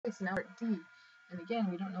Okay, so now we're at D. And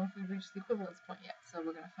again, we don't know if we've reached the equivalence point yet. So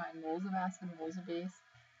we're going to find moles of acid, moles of base,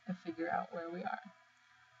 and figure out where we are.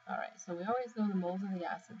 All right, so we always know the moles of the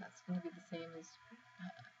acid. That's going to be the same as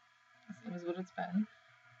what it's been,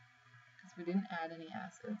 because we didn't add any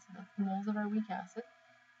acid. So that's the moles of our weak acid.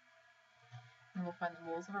 And we'll find the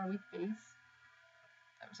moles of our weak base.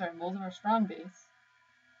 I'm sorry, moles of our strong base.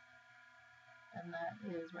 And that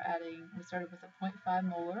is, we started with a 0.5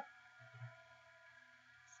 molar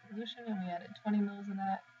solution, and we added 20 mils of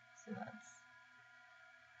that, so that's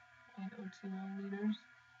 0.020 liters.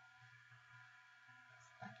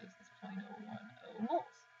 So that gives us 0.010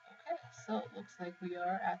 moles. Okay, so it looks like we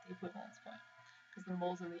are at the equivalence point, because the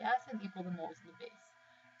moles of the acid equal the moles of the base.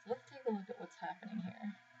 So let's take a look at what's happening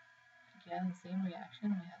here. Again, the same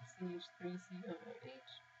reaction. We have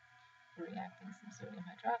CH3COOH. We're reacting some sodium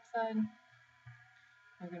hydroxide.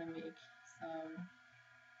 We're going to make some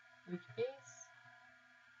weak base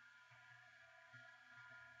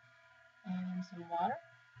and some water.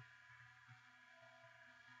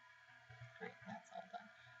 Great, that's all done.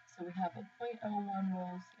 So we have a 0.01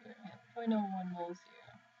 moles here and 0.01 moles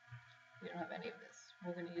here. We don't have any of this.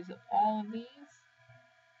 We're going to use up all of these.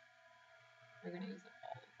 We're going to use up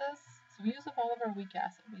all of this. So we use up all of our weak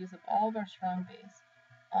acid. We use up all of our strong base.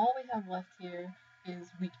 All we have left here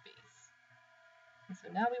is weak base. And so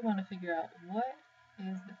now we want to figure out what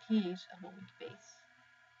is the pH of a weak base.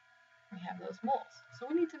 We have those moles. So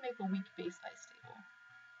we need to make a weak base ice table.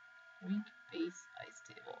 Weak base ice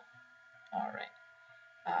table. All right.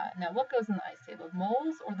 Now what goes in the ice table?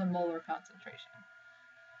 Moles or the molar concentration?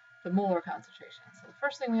 The molar concentration. So the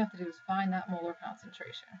first thing we have to do is find that molar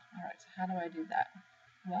concentration. All right, so how do I do that?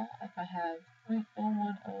 Well, if I have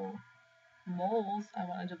 0.010 moles, I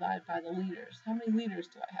want to divide by the liters. How many liters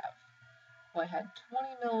do I have? Well, I had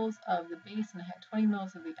 20 mils of the base and I had 20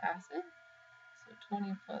 mils of the acid. So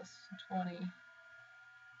 20 plus 20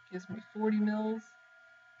 gives me 40 mils.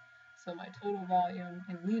 So my total volume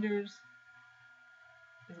in liters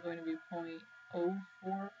is going to be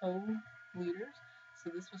 0.040 liters. So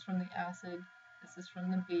this was from the acid, this is from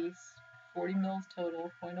the base, 40 mils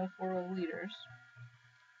total, 0.040 liters.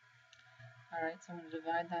 All right, so I'm going to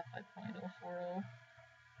divide that by 0.040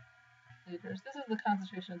 liters. This is the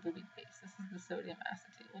concentration of the weak base. This is the sodium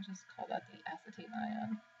acetate. We'll just call that the acetate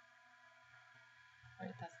ion. All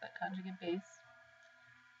right, that's that conjugate base.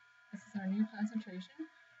 This is our new concentration,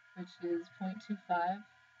 which is 0.25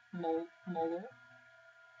 molar.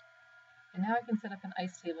 And now I can set up an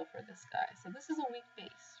ice table for this guy. So this is a weak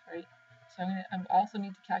base, right? So I also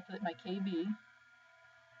need to calculate my Kb.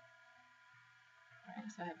 All right,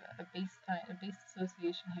 so I have a base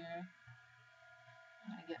association here.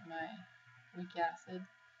 And I get my weak acid.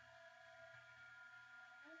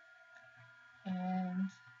 And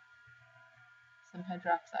some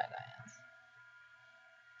hydroxide ions.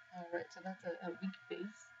 All right, so that's a weak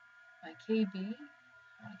base. My Kb, I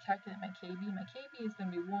want to calculate my Kb. My Kb is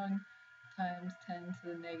going to be 1 times 10 to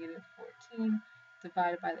the negative 14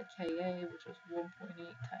 divided by the Ka, which was 1.8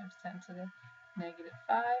 times 10 to the negative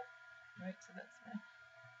 5. Right, so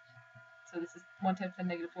this is 1 times 10 to the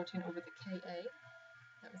negative 14 over the Ka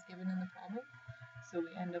that was given in the problem. So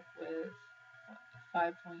we end up with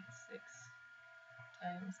 5.6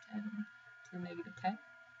 times 10 to the negative 10 times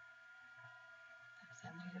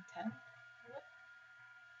 10 to the negative 10. Whoop.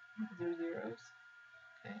 Those are zeros.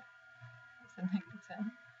 Okay, that's the negative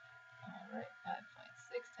 10. All right, 5.6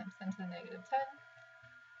 times 10 to the negative 10.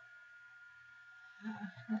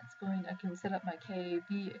 I can set up my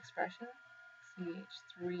Kb expression,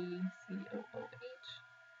 CH3COOH.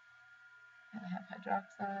 And I have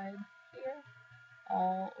hydroxide here,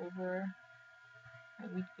 all over my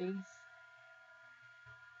weak base.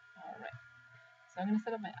 All right, so I'm going to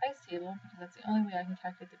set up my ice table because that's the only way I can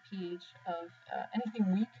calculate the pH of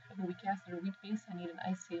anything weak, of a weak acid or weak base. I need an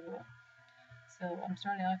ice table. So I'm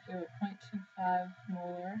starting off here with 0.25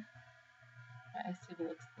 molar. My ice table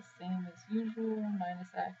looks the same as usual,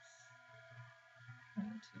 minus x,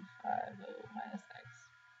 0.250 minus x.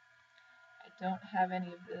 I don't have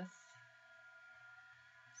any of this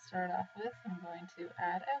to start off with. I'm going to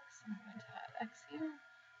add x. I'm going to add x here.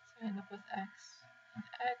 So I end up with x and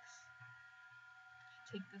x.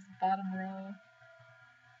 Take this bottom row,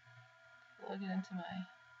 plug it into my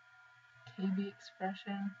Kb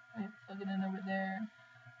expression, right? Plug it in over there.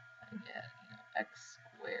 I get, x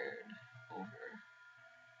squared over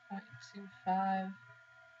 0.25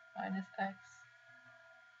 minus x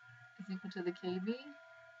is equal to the Kb.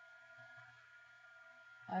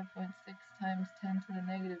 5.6 times 10 to the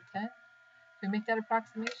negative 10. Can we make that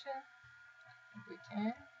approximation? I think we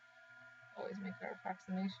can. Always make our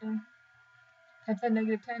approximation. times 10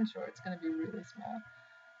 negative 10, sure, it's going to be really small.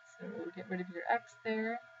 So we'll get rid of your x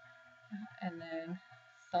there, and then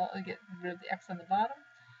get rid of the x on the bottom,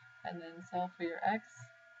 and then solve for your x.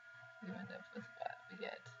 You end up with what? We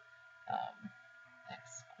get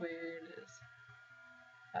x squared is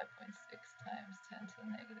 5.6 times 10 to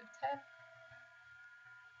the negative 10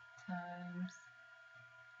 times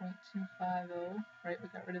 0.250, right? We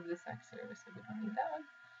got rid of this x here, so we don't need that one.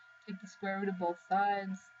 Take the square root of both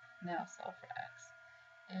sides, now solve for x.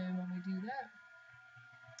 And when we do that,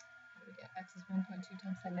 we get x is 1.2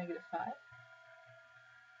 times 10 to the negative 5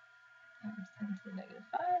 times 10 to the negative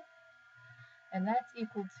 5. And that's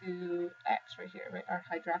equal to x right here, right? Our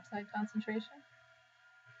hydroxide concentration.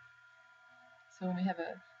 So when we have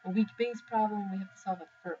a weak base problem, we have to solve it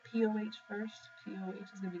for a pOH first. pOH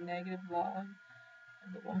is going to be negative log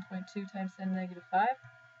of the 1.2 times 10 to the negative 5.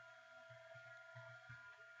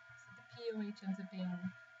 So the pOH ends up being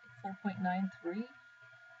 4.93.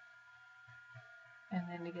 And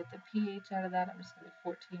then to get the pH out of that, I'm just going to do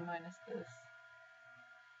 14 minus this.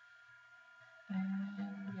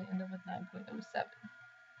 And we end up with 9.07.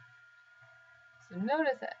 So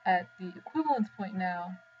notice that at the equivalence point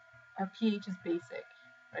now, our pH is basic,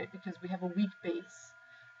 right? Because we have a weak base.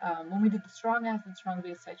 When we did the strong acid, strong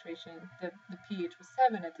base titration, the pH was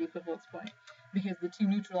 7 at the equivalence point because the two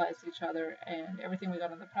neutralized each other, and everything we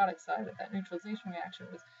got on the product side of that neutralization reaction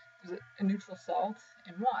was a neutral salt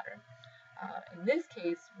and water. In this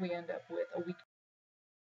case, we end up with a weak